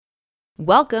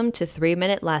Welcome to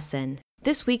 3-Minute Lesson.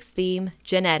 This week's theme,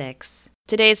 genetics.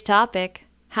 Today's topic,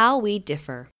 how we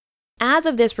differ. As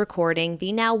of this recording,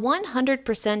 the now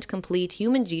 100% complete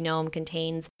human genome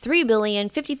contains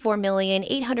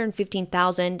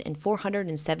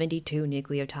 3,054,815,472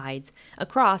 nucleotides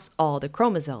across all the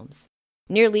chromosomes.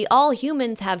 Nearly all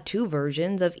humans have two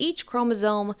versions of each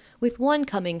chromosome, with one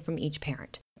coming from each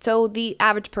parent. So the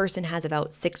average person has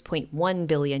about 6.1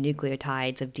 billion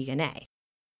nucleotides of DNA.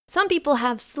 Some people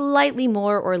have slightly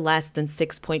more or less than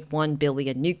 6.1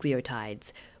 billion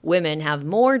nucleotides. Women have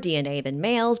more DNA than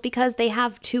males because they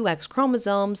have two X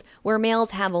chromosomes, where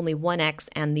males have only one X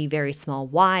and the very small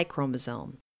Y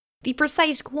chromosome. The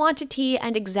precise quantity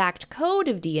and exact code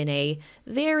of DNA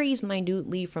varies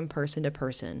minutely from person to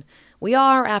person. We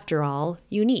are, after all,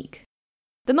 unique.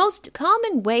 The most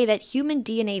common way that human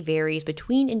DNA varies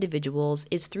between individuals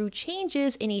is through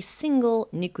changes in a single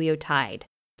nucleotide.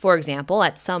 For example,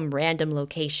 at some random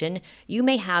location, you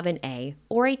may have an A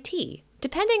or a T,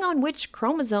 depending on which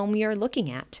chromosome you're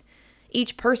looking at.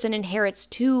 Each person inherits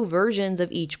two versions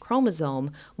of each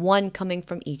chromosome, one coming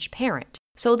from each parent,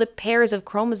 so the pairs of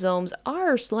chromosomes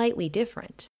are slightly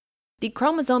different. The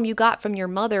chromosome you got from your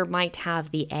mother might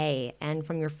have the A, and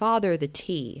from your father the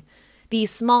T. These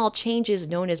small changes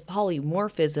known as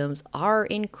polymorphisms are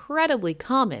incredibly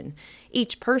common.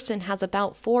 Each person has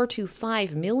about 4 to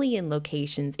 5 million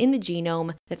locations in the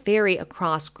genome that vary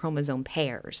across chromosome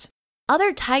pairs.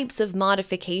 Other types of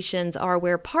modifications are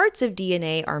where parts of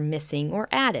DNA are missing or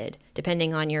added,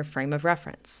 depending on your frame of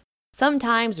reference.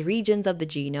 Sometimes regions of the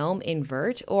genome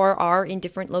invert or are in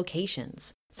different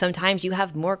locations. Sometimes you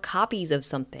have more copies of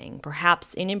something,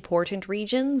 perhaps in important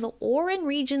regions or in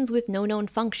regions with no known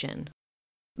function.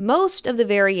 Most of the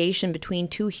variation between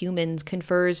two humans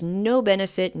confers no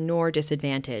benefit nor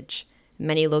disadvantage.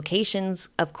 Many locations,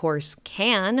 of course,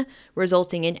 can,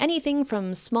 resulting in anything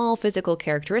from small physical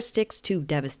characteristics to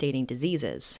devastating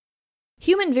diseases.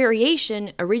 Human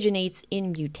variation originates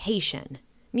in mutation.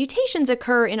 Mutations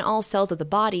occur in all cells of the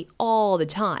body all the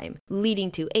time,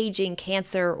 leading to aging,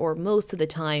 cancer, or most of the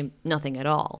time, nothing at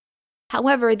all.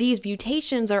 However, these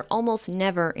mutations are almost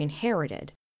never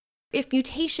inherited. If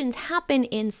mutations happen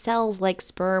in cells like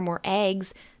sperm or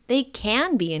eggs, they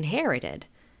can be inherited.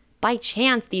 By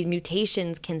chance, these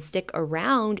mutations can stick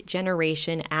around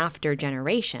generation after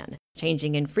generation,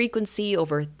 changing in frequency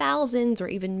over thousands or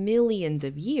even millions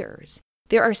of years.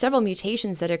 There are several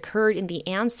mutations that occurred in the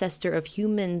ancestor of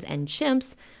humans and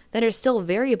chimps that are still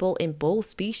variable in both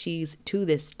species to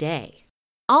this day.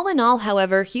 All in all,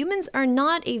 however, humans are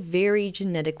not a very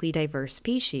genetically diverse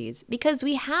species because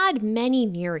we had many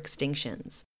near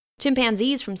extinctions.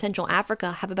 Chimpanzees from Central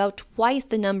Africa have about twice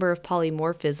the number of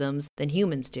polymorphisms than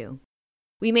humans do.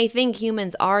 We may think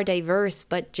humans are diverse,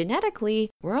 but genetically,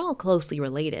 we're all closely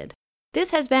related.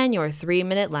 This has been your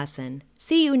 3-Minute Lesson.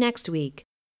 See you next week.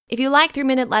 If you like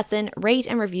 3-Minute Lesson, rate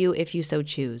and review if you so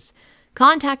choose.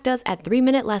 Contact us at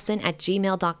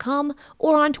 3minutelesson@gmail.com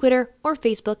or on Twitter or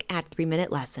Facebook at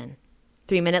 3Minute Lesson.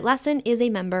 3-Minute Lesson is a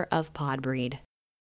member of Podbreed.